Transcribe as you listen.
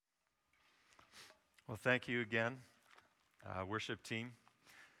Well, thank you again, worship team.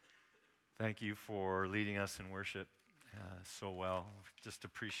 Thank you for leading us in worship so well. Just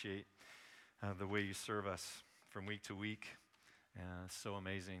appreciate the way you serve us from week to week. So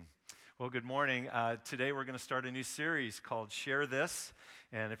amazing. Well, good morning. Today we're going to start a new series called Share This.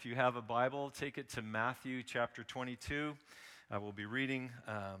 And if you have a Bible, take it to Matthew chapter 22. We'll be reading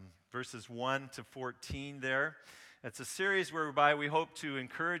verses 1 to 14 there. It's a series whereby we hope to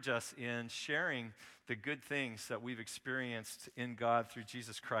encourage us in sharing the good things that we've experienced in God through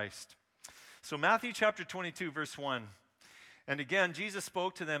Jesus Christ. So Matthew chapter 22, verse 1. And again, Jesus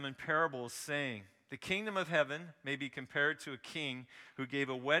spoke to them in parables, saying, "The kingdom of heaven may be compared to a king who gave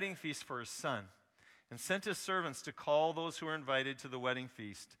a wedding feast for his son, and sent his servants to call those who were invited to the wedding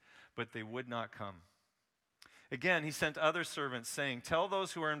feast, but they would not come. Again, he sent other servants, saying, 'Tell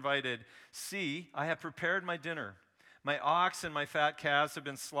those who are invited, see, I have prepared my dinner. My ox and my fat calves have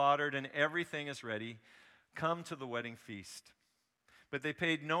been slaughtered, and everything is ready. Come to the wedding feast.' But they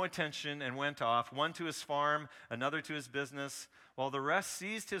paid no attention and went off, one to his farm, another to his business, while the rest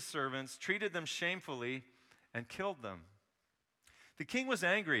seized his servants, treated them shamefully, and killed them. The king was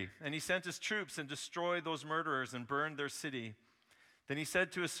angry, and he sent his troops and destroyed those murderers and burned their city. Then he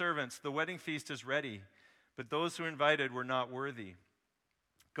said to his servants, 'The wedding feast is ready, but those who invited were not worthy.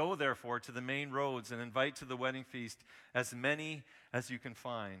 Go, therefore, to the main roads and invite to the wedding feast as many as you can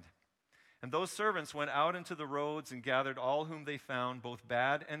find.' And those servants went out into the roads and gathered all whom they found, both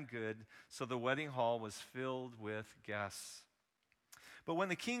bad and good, so the wedding hall was filled with guests. But when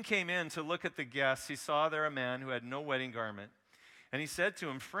the king came in to look at the guests, he saw there a man who had no wedding garment. And he said to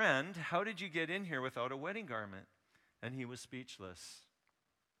him, 'Friend, how did you get in here without a wedding garment?' And he was speechless.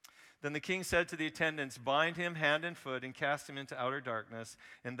 Then the king said to the attendants, 'Bind him hand and foot and cast him into outer darkness.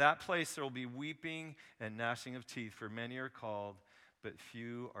 In that place there will be weeping and gnashing of teeth, for many are called, but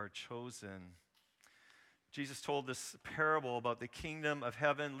few are chosen.'" Jesus told this parable about the kingdom of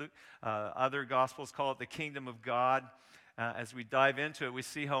heaven. Luke, other gospels call it the kingdom of God. As we dive into it, we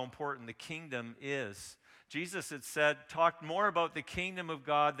see how important the kingdom is. Jesus had said, talked more about the kingdom of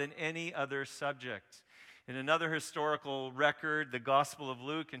God than any other subject. In another historical record, the Gospel of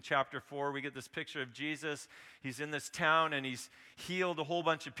Luke, in chapter 4, we get this picture of Jesus. He's in this town and he's healed a whole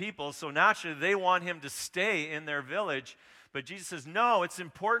bunch of people. So naturally, they want him to stay in their village. But Jesus says, "No, it's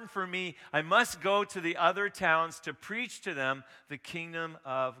important for me. I must go to the other towns to preach to them the kingdom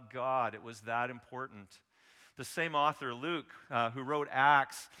of God." It was that important. The same author, Luke, who wrote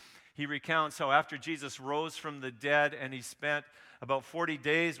Acts, he recounts how after Jesus rose from the dead and he spent about 40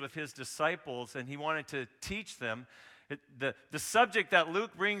 days with his disciples, and he wanted to teach them. The subject that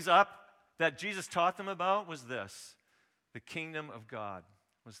Luke brings up that Jesus taught them about was this: the kingdom of God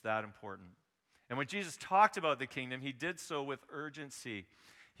was that important. And when Jesus talked about the kingdom, he did so with urgency.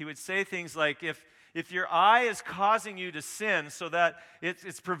 He would say things like, if your eye is causing you to sin so that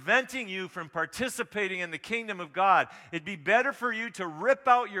it's preventing you from participating in the kingdom of God, it'd be better for you to rip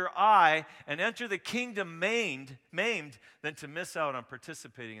out your eye and enter the kingdom maimed than to miss out on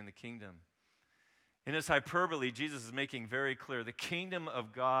participating in the kingdom. In his hyperbole, Jesus is making very clear the kingdom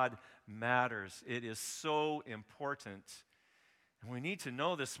of God matters. It is so important. And we need to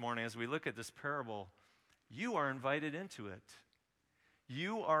know this morning as we look at this parable, you are invited into it.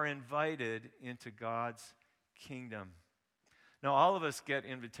 You are invited into God's kingdom. Now, all of us get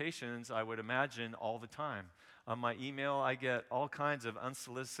invitations, I would imagine, all the time. On my email, I get all kinds of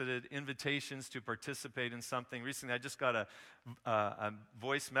unsolicited invitations to participate in something. Recently, I just got a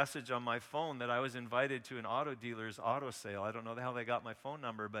voice message on my phone that I was invited to an auto dealer's auto sale. I don't know how they got my phone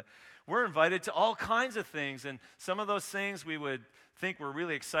number, but we're invited to all kinds of things. And some of those things we would think were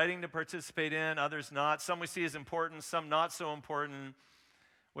really exciting to participate in, others not. Some we see as important, some not so important.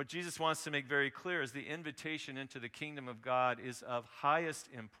 What Jesus wants to make very clear is the invitation into the kingdom of God is of highest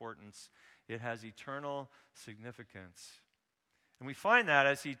importance. It has eternal significance. And we find that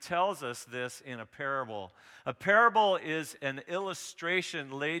as he tells us this in a parable. A parable is an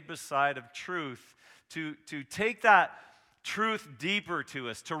illustration laid beside of truth to take that truth deeper to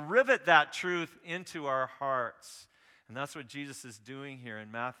us, to rivet that truth into our hearts. And that's what Jesus is doing here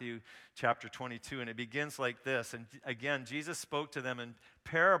in Matthew chapter 22. And it begins like this. And again, Jesus spoke to them in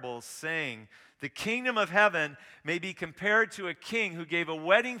parables, saying, "The kingdom of heaven may be compared to a king who gave a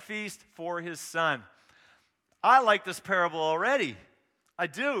wedding feast for his son." I like this parable already. I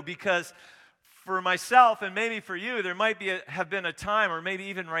do, because for myself and maybe for you, there might have been a time, or maybe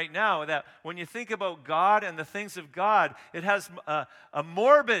even right now, that when you think about God and the things of God, it has a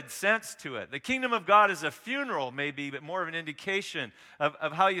morbid sense to it. The kingdom of God is a funeral, maybe, but more of an indication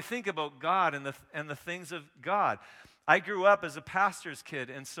of how you think about God and the things of God. I grew up as a pastor's kid,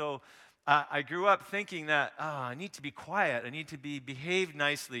 and so I grew up thinking that, I need to be quiet. I need to behave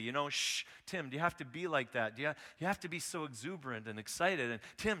nicely. Shh, Tim, do you have to be like that? You have to be so exuberant and excited? And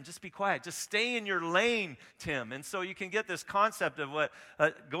Tim, just be quiet. Just stay in your lane, Tim. And so you can get this concept of what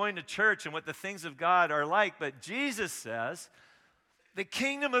going to church and what the things of God are like. But Jesus says the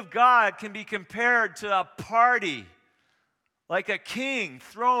kingdom of God can be compared to a party, like a king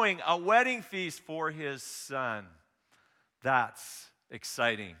throwing a wedding feast for his son. That's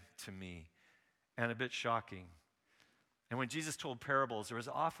exciting to me and a bit shocking. And when Jesus told parables, there was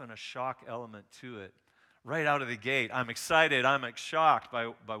often a shock element to it. Right out of the gate, I'm excited, I'm shocked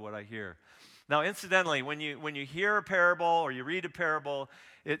by what I hear. Now, incidentally, when you hear a parable or you read a parable,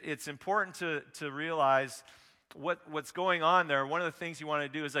 it's important to realize what's going on there. One of the things you want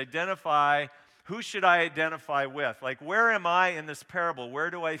to do is identify, who should I identify with? Like, where am I in this parable? Where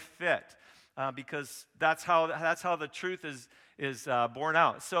do I fit? Because that's how the truth is borne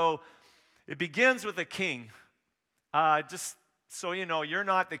out. So it begins with a king. Just so you know, you're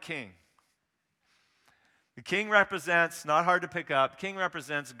not the king. The king represents, not hard to pick up, king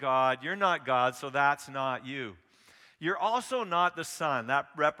represents God. You're not God, so that's not you. You're also not the son. That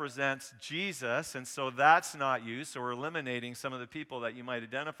represents Jesus, and so that's not you. So we're eliminating some of the people that you might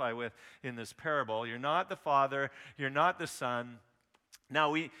identify with in this parable. You're not the father. You're not the son.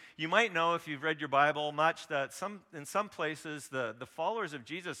 Now, you might know, if you've read your Bible much, that in some places the followers of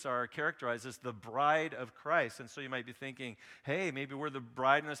Jesus are characterized as the bride of Christ. And so you might be thinking, hey, maybe we're the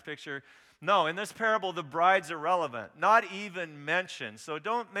bride in this picture. No, in this parable, the bride's irrelevant, not even mentioned. So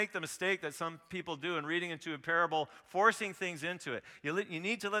don't make the mistake that some people do in reading into a parable, forcing things into it. You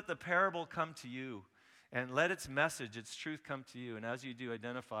need to let the parable come to you and let its message, its truth come to you. And as you do,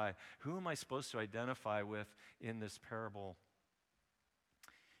 identify, who am I supposed to identify with in this parable?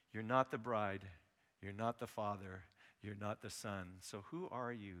 You're not the bride, you're not the father, you're not the son. So who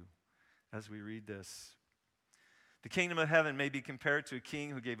are you as we read this? The kingdom of heaven may be compared to a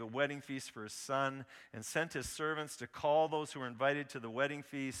king who gave a wedding feast for his son and sent his servants to call those who were invited to the wedding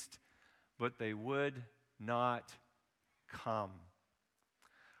feast, but they would not come.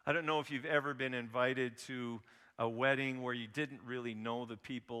 I don't know if you've ever been invited to a wedding where you didn't really know the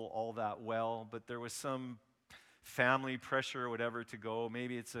people all that well, but there was some family pressure or whatever to go.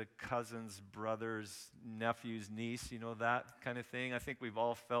 Maybe it's a cousin's, brother's, nephew's, niece, that kind of thing. I think we've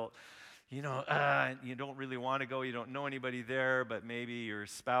all felt, you don't really want to go. You don't know anybody there, but maybe your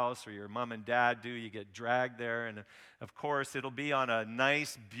spouse or your mom and dad do. You get dragged there. And of course, it'll be on a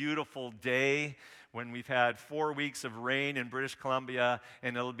nice, beautiful day when we've had 4 weeks of rain in British Columbia,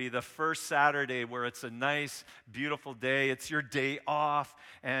 and it'll be the first Saturday where it's a nice, beautiful day. It's your day off,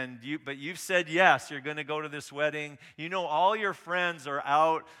 but you've said yes, you're going to go to this wedding. You know all your friends are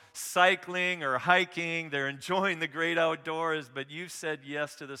out cycling or hiking. They're enjoying the great outdoors, but you've said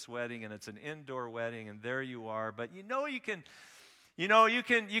yes to this wedding, and it's an indoor wedding, and there you are. But you can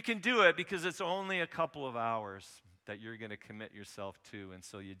do it because it's only a couple of hours that you're going to commit yourself to, and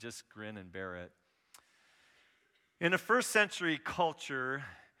so you just grin and bear it. In a first century culture,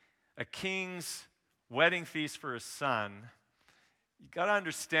 a king's wedding feast for his son, you got to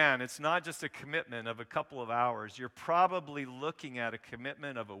understand, it's not just a commitment of a couple of hours. You're probably looking at a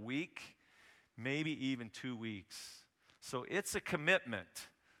commitment of a week, maybe even 2 weeks. So it's a commitment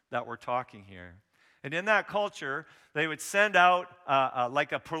that we're talking here. And in that culture, they would send out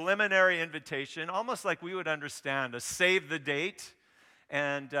like a preliminary invitation, almost like we would understand a save the date.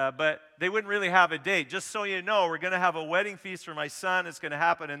 But they wouldn't really have a date. Just so you know, we're going to have a wedding feast for my son. It's going to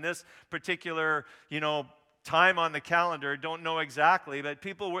happen in this particular, time on the calendar. Don't know exactly, but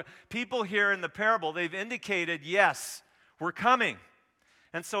people here in the parable, they've indicated, yes, we're coming.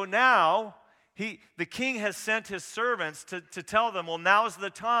 And so now, the king has sent his servants to tell them, well, now's the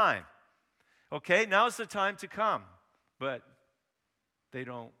time. Okay, now's the time to come. But they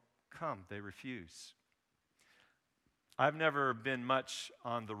don't come. They refuse. I've never been much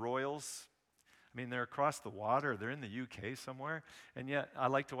on the Royals. I mean, they're across the water. They're in the UK somewhere. And yet, I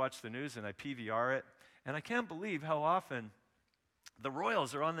like to watch the news, and I PVR it. And I can't believe how often the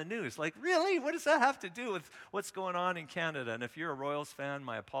Royals are on the news. Like, really? What does that have to do with what's going on in Canada? And if you're a Royals fan,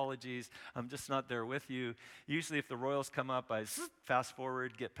 my apologies. I'm just not there with you. Usually, if the Royals come up, I fast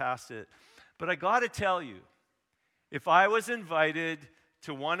forward, get past it. But I got to tell you, if I was invited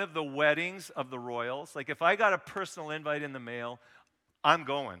to one of the weddings of the royals, like if I got a personal invite in the mail, I'm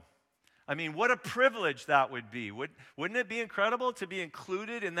going. I mean, what a privilege that would be. Wouldn't it be incredible to be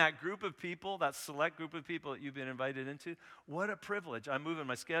included in that group of people, that select group of people that you've been invited into? What a privilege. I'm moving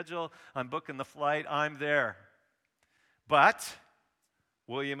my schedule. I'm booking the flight. I'm there. But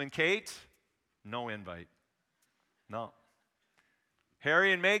William and Kate, no invite. No.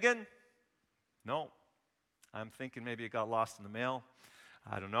 Harry and Meghan, No. I'm thinking maybe it got lost in the mail.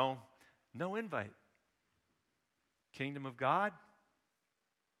 I don't know. No invite. Kingdom of God?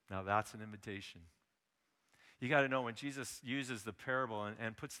 Now that's an invitation. You got to know when Jesus uses the parable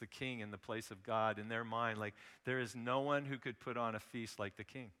and puts the king in the place of God in their mind, like there is no one who could put on a feast like the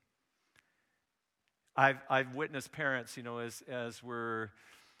king. I've witnessed parents, as we're,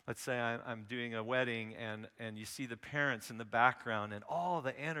 let's say I'm doing a wedding and you see the parents in the background and all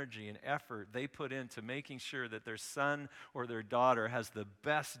the energy and effort they put into making sure that their son or their daughter has the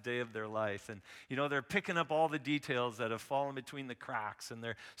best day of their life. And, they're picking up all the details that have fallen between the cracks and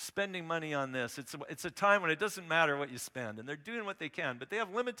they're spending money on this. It's a time when it doesn't matter what you spend and they're doing what they can, but they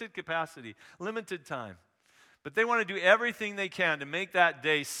have limited capacity, limited time. But they want to do everything they can to make that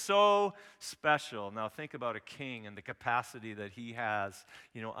day so special. Now think about a king and the capacity that he has,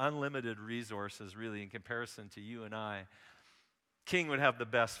 unlimited resources really in comparison to you and I. King would have the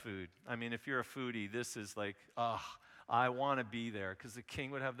best food. I mean, if you're a foodie, this is like, I want to be there because the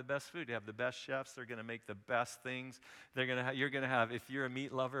king would have the best food. You have the best chefs. They're going to make the best things. You're going to have, if you're a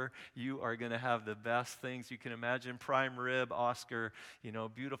meat lover, you are going to have the best things you can imagine. Prime rib, Oscar,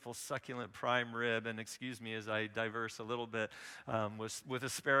 beautiful succulent prime rib. And excuse me as I diverse a little bit, with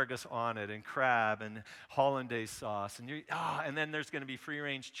asparagus on it and crab and hollandaise sauce. And then there's going to be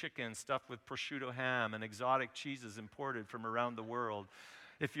free-range chicken stuffed with prosciutto ham and exotic cheeses imported from around the world.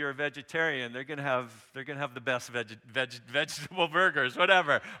 If you're a vegetarian, they're going to have the best vegetable burgers,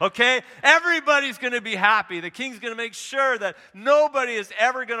 whatever. Okay? Everybody's going to be happy. The king's going to make sure that nobody is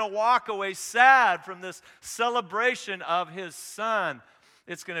ever going to walk away sad from this celebration of his son.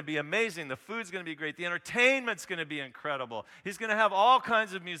 It's going to be amazing. The food's going to be great. The entertainment's going to be incredible. He's going to have all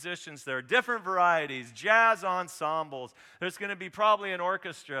kinds of musicians there, different varieties, jazz ensembles. There's going to be probably an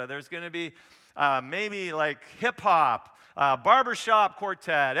orchestra. There's going to be maybe like hip-hop. Barbershop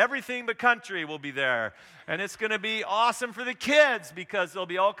quartet, everything but country will be there. And it's going to be awesome for the kids because there'll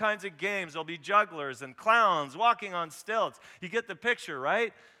be all kinds of games. There'll be jugglers and clowns walking on stilts. You get the picture,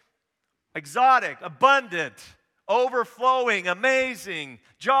 right? Exotic, abundant, overflowing, amazing,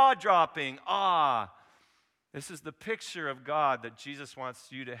 jaw-dropping, awe. This is the picture of God that Jesus wants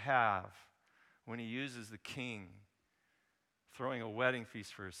you to have when he uses the king throwing a wedding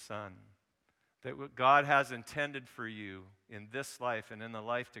feast for his son. That what God has intended for you in this life and in the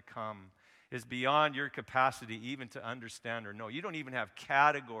life to come is beyond your capacity even to understand or know. You don't even have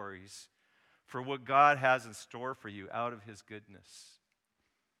categories for what God has in store for you out of his goodness.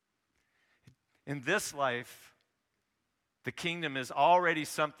 In this life, the kingdom is already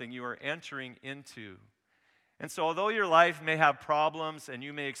something you are entering into. And so although your life may have problems and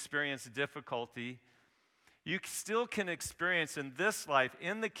you may experience difficulty, you still can experience in this life,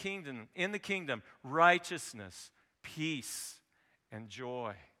 in the kingdom, righteousness, peace, and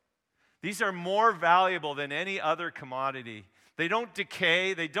joy. These are more valuable than any other commodity. They don't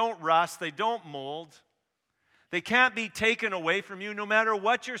decay, they don't rust, they don't mold. They can't be taken away from you no matter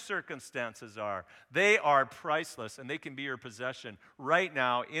what your circumstances are. They are priceless and they can be your possession right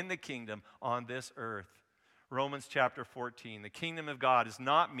now in the kingdom on this earth. Romans chapter 14, the kingdom of God is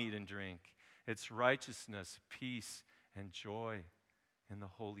not meat and drink. It's righteousness, peace, and joy in the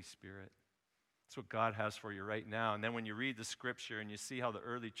Holy Spirit. That's what God has for you right now. And then when you read the scripture and you see how the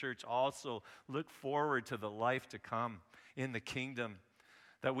early church also looked forward to the life to come in the kingdom,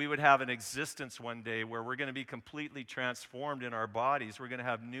 that we would have an existence one day where we're going to be completely transformed in our bodies. We're going to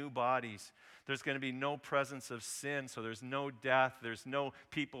have new bodies. There's going to be no presence of sin, so there's no death. There's no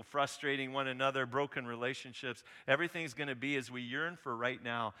people frustrating one another, broken relationships. Everything's going to be as we yearn for right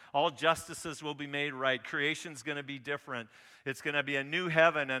now. All justices will be made right. Creation's going to be different. It's going to be a new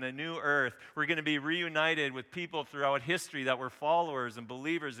heaven and a new earth. We're going to be reunited with people throughout history that were followers and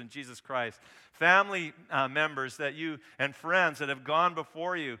believers in Jesus Christ. Family members that you and friends that have gone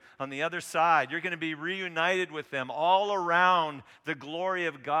before you on the other side, you're going to be reunited with them all around the glory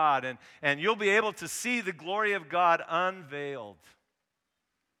of God. And you'll be able to see the glory of God unveiled.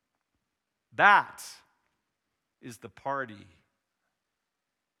 That is the party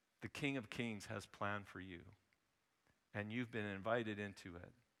the King of Kings has planned for you. And you've been invited into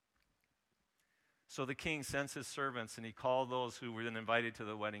it. So the king sends his servants, and he called those who were then invited to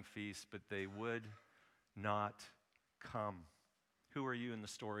the wedding feast, but they would not come. Who are you in the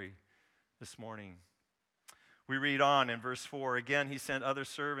story this morning? We read on in verse 4. Again, he sent other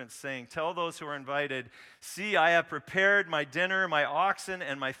servants, saying, "Tell those who are invited, see, I have prepared my dinner. My oxen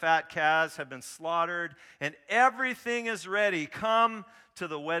and my fat calves have been slaughtered, and everything is ready. Come to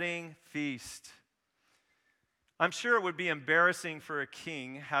the wedding feast." I'm sure it would be embarrassing for a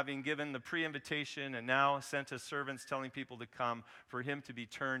king, having given the pre-invitation and now sent his servants telling people to come, for him to be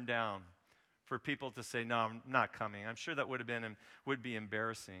turned down for people to say, no, I'm not coming. I'm sure that would be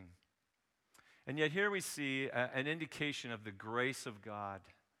embarrassing. And yet here we see an indication of the grace of God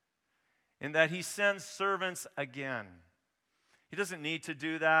in that he sends servants again. He doesn't need to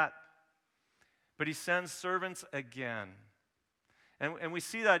do that, but he sends servants again. And we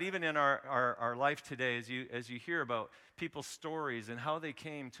see that even in our life today as you hear about people's stories and how they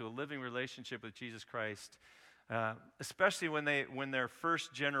came to a living relationship with Jesus Christ, especially when their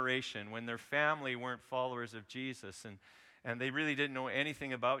first generation, when their family weren't followers of Jesus and they really didn't know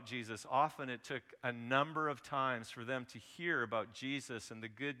anything about Jesus. Often it took a number of times for them to hear about Jesus and the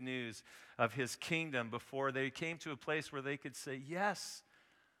good news of his kingdom before they came to a place where they could say, yes,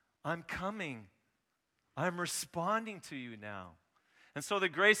 I'm coming. I'm responding to you now. And so the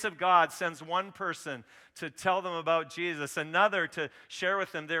grace of God sends one person to tell them about Jesus, another to share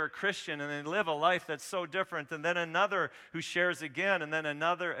with them they're a Christian and they live a life that's so different, and then another who shares again, and then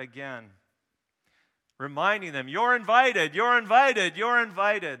another again. Reminding them, you're invited, you're invited, you're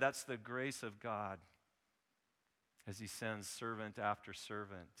invited. That's the grace of God as he sends servant after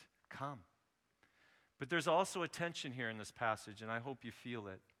servant. Come. But there's also a tension here in this passage, and I hope you feel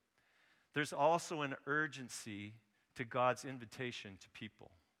it. There's also an urgency to God's invitation to people.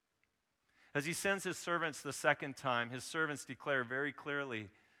 As he sends his servants the second time, his servants declare very clearly,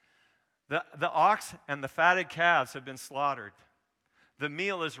 the ox and the fatted calves have been slaughtered. The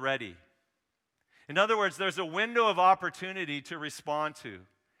meal is ready. In other words, there's a window of opportunity to respond to,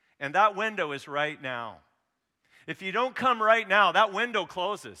 and that window is right now. If you don't come right now, that window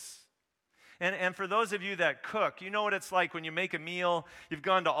closes. And for those of you that cook, you know what it's like when you make a meal. You've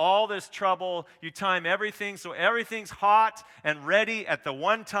gone to all this trouble. You time everything so everything's hot and ready at the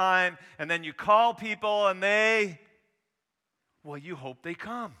one time. And then you call people and you hope they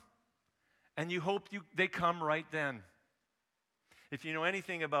come. And you hope they come right then. If you know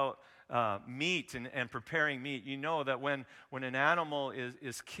anything about meat and preparing meat, you know that when an animal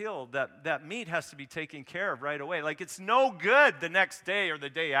is killed, that meat has to be taken care of right away. Like it's no good the next day or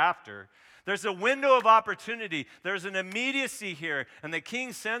the day after. There's a window of opportunity. There's an immediacy here. And the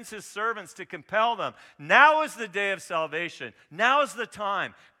king sends his servants to compel them. Now is the day of salvation. Now is the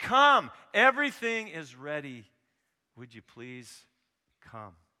time. Come. Everything is ready. Would you please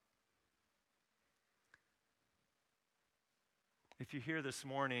come? If you're here this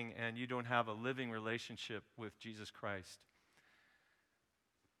morning and you don't have a living relationship with Jesus Christ,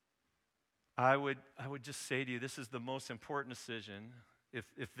 I would just say to you, this is the most important decision.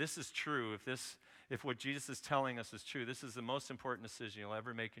 If this is true, if what Jesus is telling us is true, this is the most important decision you'll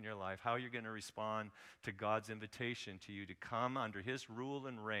ever make in your life, how you're going to respond to God's invitation to you to come under his rule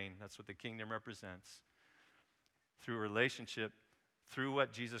and reign. That's what the kingdom represents. Through a relationship, through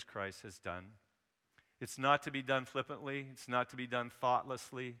what Jesus Christ has done. It's not to be done flippantly. It's not to be done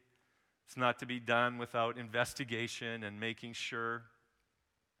thoughtlessly. It's not to be done without investigation and making sure.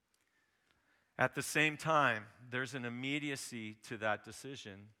 At the same time, there's an immediacy to that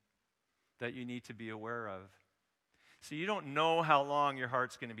decision that you need to be aware of. So you don't know how long your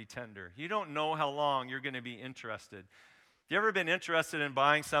heart's going to be tender. You don't know how long you're going to be interested. You ever been interested in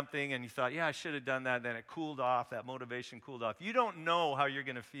buying something and you thought, yeah, I should have done that, then it cooled off, that motivation cooled off. You don't know how you're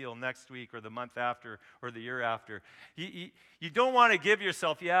going to feel next week or the month after or the year after. You don't want to give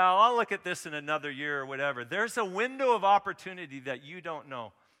yourself, yeah, I'll look at this in another year or whatever. There's a window of opportunity that you don't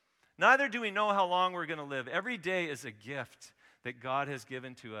know. Neither do we know how long we're going to live. Every day is a gift that God has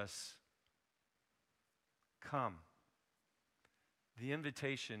given to us. Come. The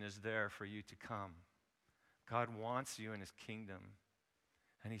invitation is there for you to come. God wants you in his kingdom,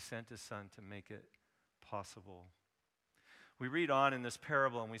 and he sent his son to make it possible. We read on in this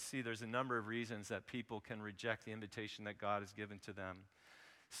parable, and we see there's a number of reasons that people can reject the invitation that God has given to them.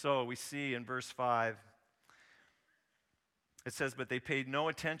 So we see in verse 5, it says, but they paid no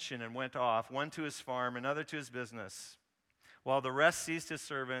attention and went off, one to his farm, another to his business, while the rest seized his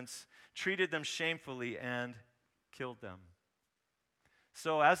servants, treated them shamefully, and killed them.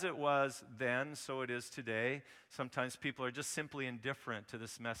 So as it was then, so it is today. Sometimes people are just simply indifferent to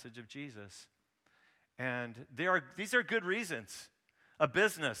this message of Jesus. And these are good reasons. A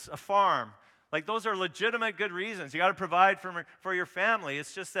business, a farm, like those are legitimate good reasons. You got to provide for your family.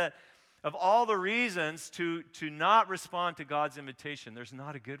 It's just that of all the reasons to not respond to God's invitation, there's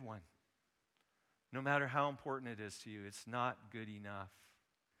not a good one. No matter how important it is to you, it's not good enough.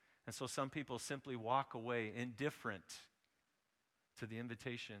 And so some people simply walk away indifferent to the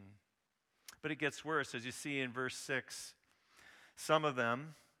invitation. But it gets worse, as you see in verse 6. Some of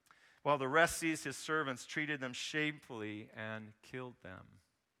them, while the rest seized his servants, treated them shamefully and killed them.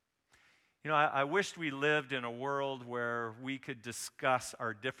 I wished we lived in a world where we could discuss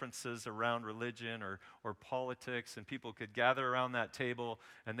our differences around religion or politics, and people could gather around that table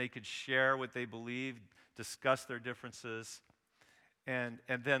and they could share what they believed, discuss their differences, and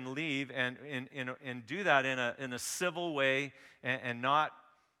then leave and do that in a civil way and not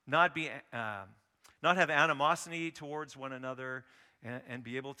have animosity towards one another and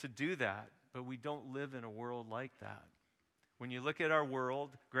be able to do that. But we don't live in a world like that. When you look at our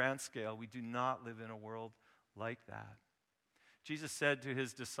world, grand scale, we do not live in a world like that. Jesus said to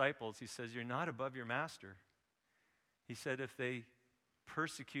his disciples, he says, "You're not above your master." He said, "If they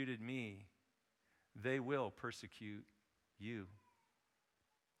persecuted me, they will persecute you."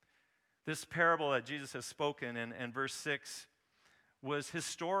 This parable that Jesus has spoken in verse 6 was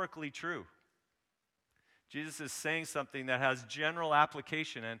historically true. Jesus is saying something that has general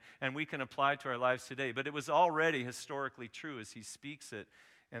application and we can apply to our lives today. But it was already historically true as he speaks it.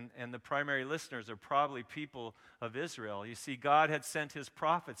 And the primary listeners are probably people of Israel. You see, God had sent his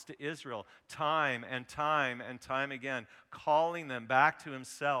prophets to Israel time and time and time again, calling them back to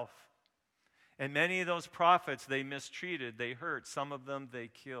himself. And many of those prophets they mistreated, they hurt. Some of them they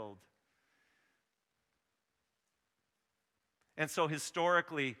killed. And so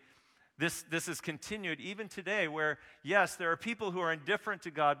historically, this is continued even today where, yes, there are people who are indifferent to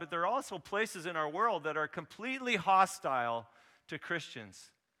God, but there are also places in our world that are completely hostile to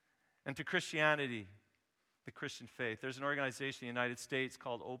Christians and to Christianity, the Christian faith. There's an organization in the United States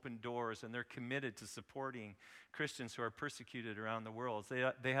called Open Doors, and they're committed to supporting Christians who are persecuted around the world.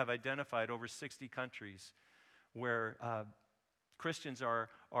 They have identified over 60 countries where Christians are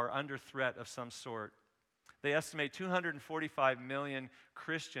under threat of some sort. They estimate 245 million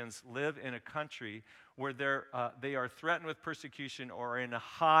Christians live in a country where they are threatened with persecution or in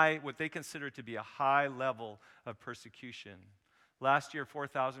what they consider to be a high level of persecution. Last year,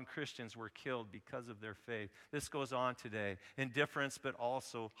 4,000 Christians were killed because of their faith. This goes on today. Indifference, but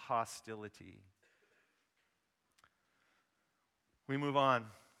also hostility. We move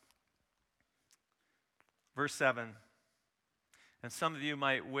on. Verse 7. And some of you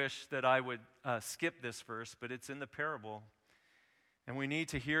might wish that I would skip this verse, but it's in the parable. And we need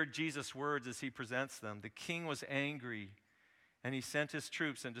to hear Jesus' words as he presents them. The king was angry, and he sent his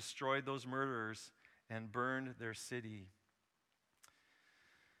troops and destroyed those murderers and burned their city.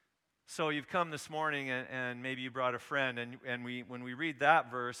 So you've come this morning, and maybe you brought a friend, and when we read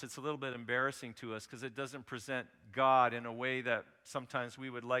that verse, it's a little bit embarrassing to us because it doesn't present God in a way that sometimes we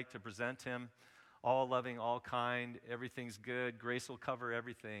would like to present him. All loving, all kind, everything's good, grace will cover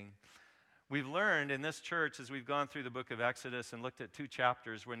everything. We've learned in this church as we've gone through the book of Exodus and looked at 2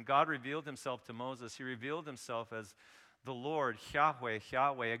 chapters, when God revealed himself to Moses, he revealed himself as the Lord, Yahweh,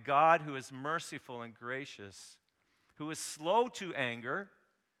 a God who is merciful and gracious, who is slow to anger,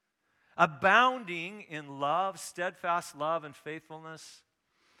 abounding in love, steadfast love and faithfulness,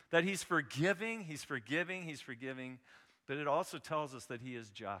 that he's forgiving, but it also tells us that he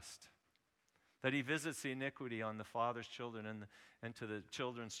is just. That he visits the iniquity on the father's children and to the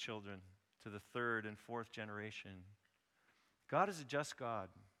children's children, to the 3rd and 4th generation. God is a just God.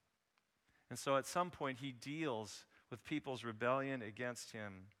 And so at some point he deals with people's rebellion against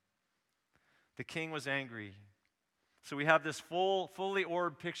him. The king was angry. So we have this fully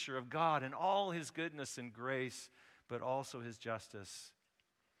orbed picture of God and all his goodness and grace, but also his justice.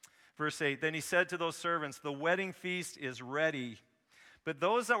 Verse 8, then he said to those servants, the wedding feast is ready, but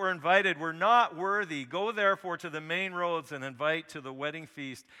those that were invited were not worthy. Go therefore to the main roads and invite to the wedding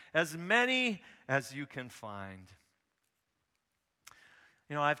feast as many as you can find.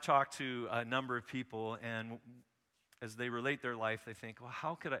 I've talked to a number of people, and as they relate their life, they think, well,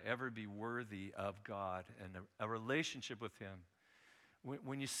 how could I ever be worthy of God and a relationship with him?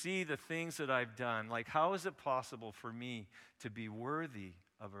 When you see the things that I've done, like how is it possible for me to be worthy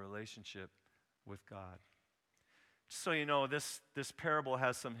of a relationship with God? So you know, this parable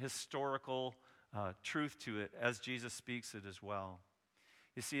has some historical truth to it as Jesus speaks it as well.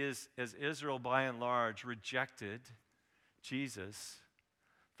 You see, as Israel by and large rejected Jesus,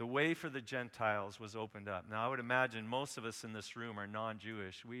 the way for the Gentiles was opened up. Now I would imagine most of us in this room are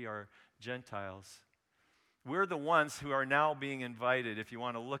non-Jewish. We are Gentiles. We're the ones who are now being invited, if you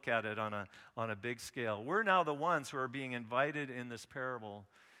want to look at it on a big scale. We're now the ones who are being invited in this parable.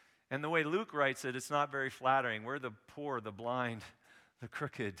 And the way Luke writes it, it's not very flattering. We're the poor, the blind, the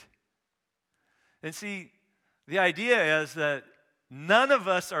crooked. And see, the idea is that none of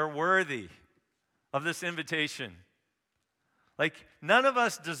us are worthy of this invitation. Like, none of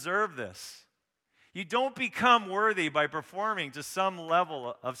us deserve this. You don't become worthy by performing to some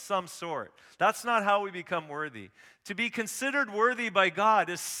level of some sort. That's not how we become worthy. To be considered worthy by God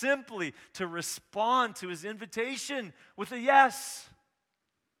is simply to respond to his invitation with a yes.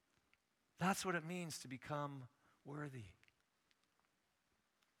 That's what it means to become worthy.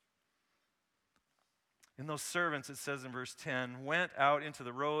 And those servants, it says in verse 10, went out into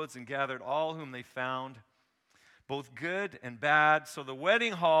the roads and gathered all whom they found, both good and bad. So the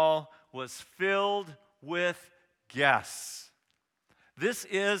wedding hall was filled with guests. This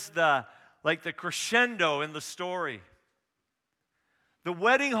is like the crescendo in the story. The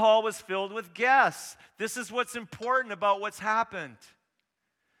wedding hall was filled with guests. This is what's important about what's happened.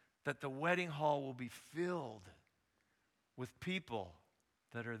 That the wedding hall will be filled with people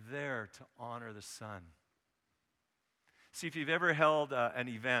that are there to honor the Son. See, if you've ever held an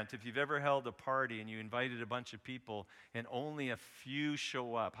event, if you've ever held a party and you invited a bunch of people and only a few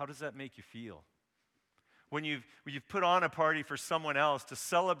show up, how does that make you feel? When you've put on a party for someone else to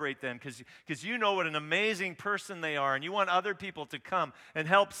celebrate them because you know what an amazing person they are and you want other people to come and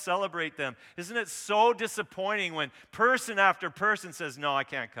help celebrate them. Isn't it so disappointing when person after person says, no, I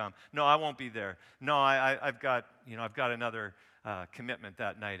can't come. No, I won't be there. No, I've got another commitment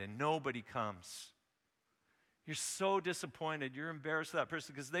that night, and nobody comes. You're so disappointed. You're embarrassed for that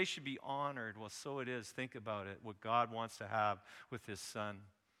person because they should be honored. Well, so it is. Think about it, what God wants to have with his Son.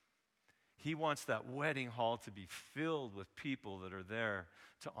 He wants that wedding hall to be filled with people that are there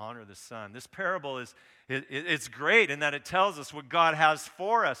to honor the Son. This parable it's great in that it tells us what God has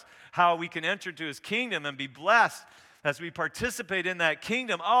for us, how we can enter into his kingdom and be blessed as we participate in that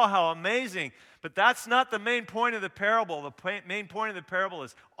kingdom. Oh, how amazing. But that's not the main point of the parable. The main point of the parable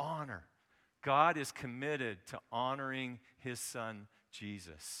is honor. God is committed to honoring his Son,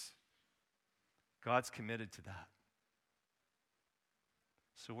 Jesus. God's committed to that.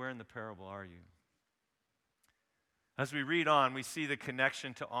 So where in the parable are you? As we read on, we see the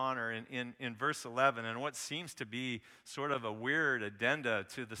connection to honor in verse 11, and what seems to be sort of a weird addenda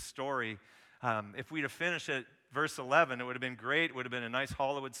to the story. If we'd have finished at verse 11, it would have been great. It would have been a nice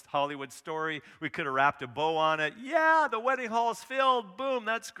Hollywood story. We could have wrapped a bow on it. Yeah, the wedding hall is filled. Boom,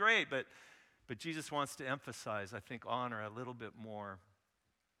 that's great. But Jesus wants to emphasize, I think, honor a little bit more.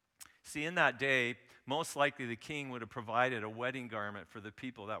 See, in that day, most likely the king would have provided a wedding garment for the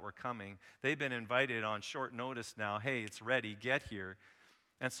people that were coming. They've been invited on short notice now. Hey, it's ready, get here.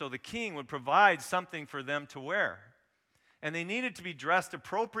 And so the king would provide something for them to wear. And they needed to be dressed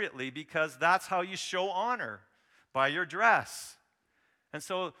appropriately because that's how you show honor, by your dress. And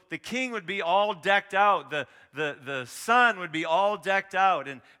so the king would be all decked out. The son would be all decked out.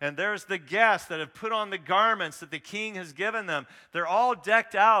 And there's the guests that have put on the garments that the king has given them. They're all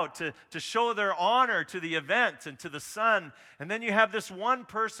decked out to show their honor to the event and to the son. And then you have this one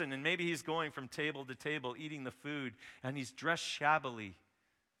person, and maybe he's going from table to table eating the food, and he's dressed shabbily.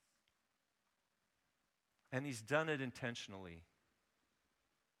 And he's done it intentionally.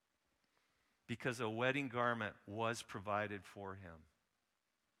 Because a wedding garment was provided for him.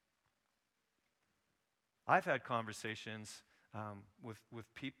 I've had conversations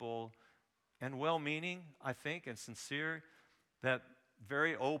with people, and well-meaning, I think, and sincere, that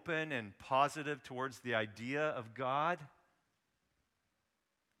very open and positive towards the idea of God.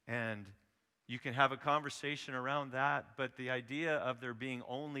 And you can have a conversation around that, but the idea of there being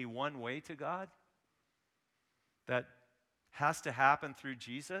only one way to God that has to happen through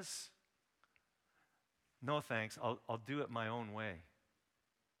Jesus, no thanks, I'll do it my own way.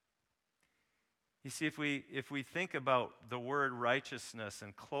 You see, if we think about the word righteousness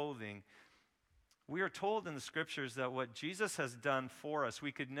and clothing, we are told in the scriptures that what Jesus has done for us,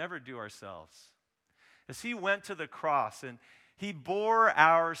 we could never do ourselves. As he went to the cross and he bore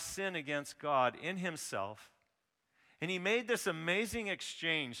our sin against God in himself, and he made this amazing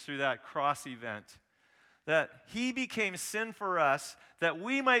exchange through that cross event, that he became sin for us, that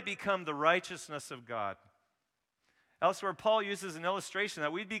we might become the righteousness of God. Elsewhere, Paul uses an illustration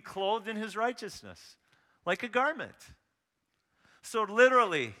that we'd be clothed in his righteousness, like a garment. So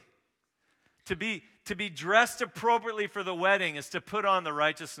literally, to be dressed appropriately for the wedding is to put on the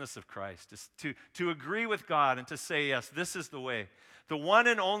righteousness of Christ, is to agree with God and to say, yes, this is the way. The one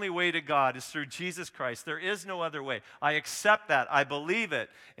and only way to God is through Jesus Christ. There is no other way. I accept that. I believe it.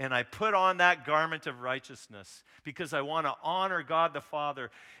 And I put on that garment of righteousness because I want to honor God the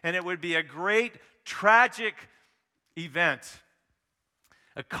Father. And it would be a great, tragic event,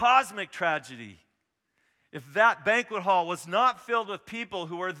 a cosmic tragedy, if that banquet hall was not filled with people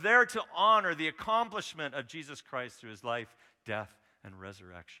who were there to honor the accomplishment of Jesus Christ through his life, death, and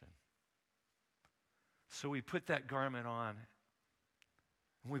resurrection. So we put that garment on.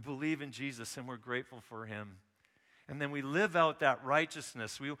 We believe in Jesus and we're grateful for him. And then we live out that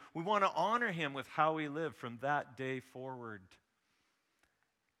righteousness. We want to honor him with how we live from that day forward.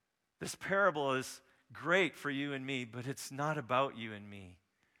 This parable is great for you and me, but it's not about you and me.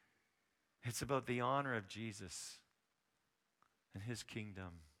 It's about the honor of Jesus and his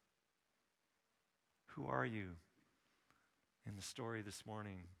kingdom. Who are you in the story this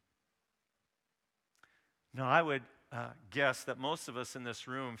morning? Now, I would guess that most of us in this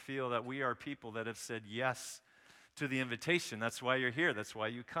room feel that we are people that have said yes to the invitation. That's why you're here. That's why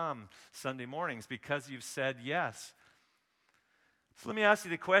you come Sunday mornings, because you've said yes. So let me ask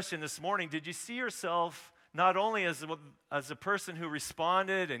you the question this morning. Did you see yourself not only as a person who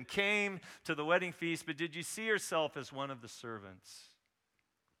responded and came to the wedding feast, but did you see yourself as one of the servants?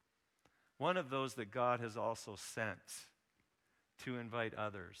 One of those that God has also sent to invite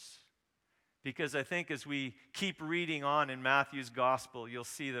others. Because I think as we keep reading on in Matthew's gospel, you'll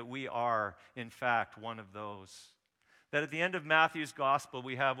see that we are, in fact, one of those. That at the end of Matthew's gospel,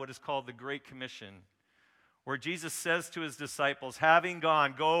 we have what is called the Great Commission, where Jesus says to his disciples, having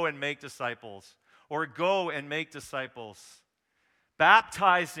gone, go and make disciples, or go and make disciples.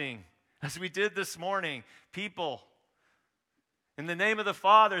 Baptizing, as we did this morning, people in the name of the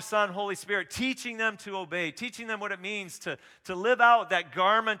Father, Son, Holy Spirit, teaching them to obey, teaching them what it means to live out that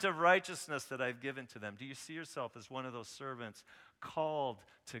garment of righteousness that I've given to them. Do you see yourself as one of those servants called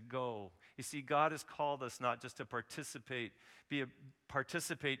to go? You see, God has called us not just to participate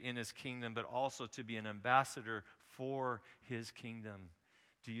in his kingdom, but also to be an ambassador for his kingdom.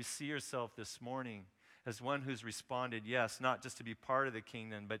 Do you see yourself this morning as one who's responded yes, not just to be part of the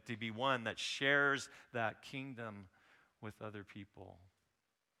kingdom, but to be one that shares that kingdom with other people?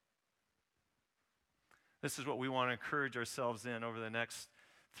 This is what we want to encourage ourselves in over the next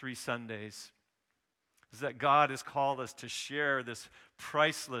 3 Sundays, is that God has called us to share this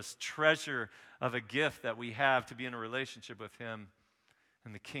priceless treasure of a gift that we have to be in a relationship with him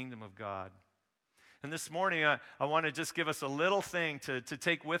and the kingdom of God. And this morning, I want to just give us a little thing to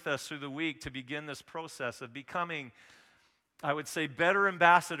take with us through the week to begin this process of becoming, I would say, better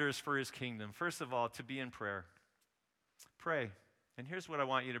ambassadors for his kingdom. First of all, to be in prayer. Pray. And here's what I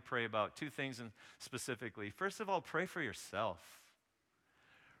want you to pray about. 2 things specifically. First of all, pray for yourself.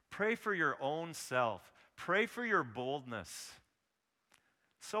 Pray for your own self. Pray for your boldness.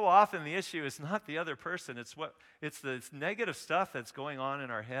 So often the issue is not the other person. It's the negative stuff that's going on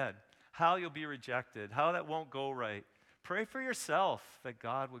in our head. How you'll be rejected. How that won't go right. Pray for yourself that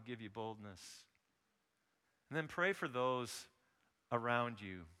God will give you boldness. And then pray for those around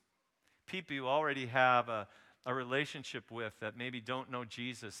you. People you already have a relationship with that maybe don't know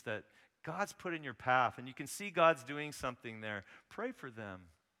Jesus, that God's put in your path and you can see God's doing something there. Pray for them.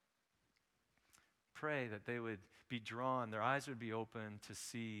 Pray that they would be drawn, their eyes would be open to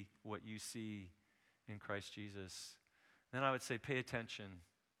see what you see in Christ Jesus. Then I would say pay attention.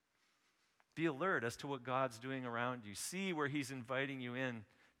 Be alert as to what God's doing around you. See where he's inviting you in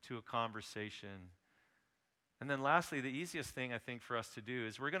to a conversation. And then lastly, the easiest thing I think for us to do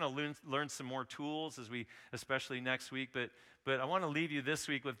is we're going to learn some more tools especially next week, but I want to leave you this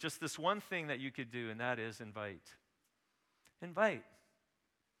week with just this one thing that you could do, and that is invite. Invite.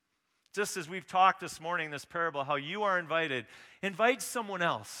 Just as we've talked this morning in this parable, how you are invited, invite someone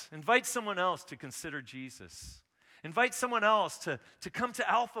else. Invite someone else to consider Jesus. Invite someone else to come to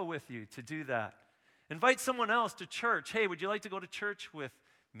Alpha with you to do that. Invite someone else to church. Hey, would you like to go to church with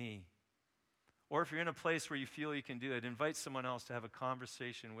me? Or if you're in a place where you feel you can do it, invite someone else to have a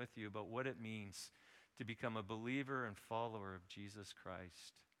conversation with you about what it means to become a believer and follower of Jesus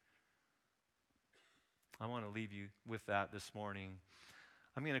Christ. I want to leave you with that this morning.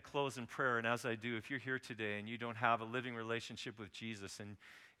 I'm going to close in prayer, and as I do, if you're here today and you don't have a living relationship with Jesus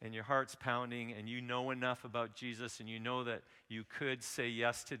and your heart's pounding and you know enough about Jesus and you know that you could say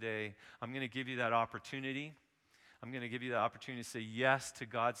yes today, I'm going to give you that opportunity. I'm going to give you the opportunity to say yes to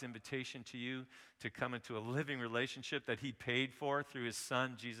God's invitation to you to come into a living relationship that he paid for through his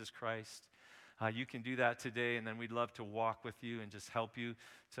son, Jesus Christ. You can do that today, and then we'd love to walk with you and just help you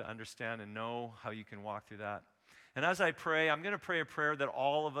to understand and know how you can walk through that. And as I pray, I'm going to pray a prayer that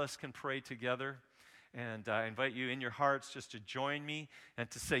all of us can pray together. And I invite you in your hearts just to join me and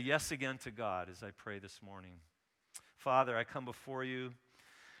to say yes again to God as I pray this morning. Father, I come before you.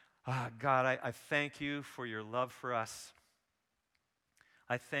 God, I thank you for your love for us.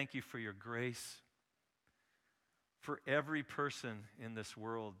 I thank you for your grace. For every person in this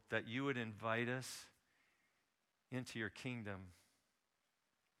world, that you would invite us into your kingdom.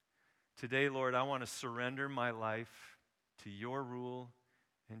 Today, Lord, I want to surrender my life to your rule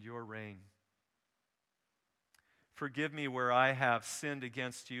and your reign. Forgive me where I have sinned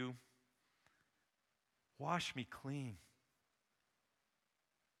against you. Wash me clean.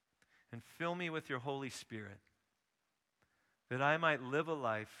 And fill me with your Holy Spirit, that I might live a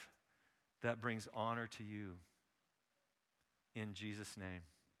life that brings honor to you. In Jesus' name,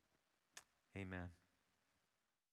 amen.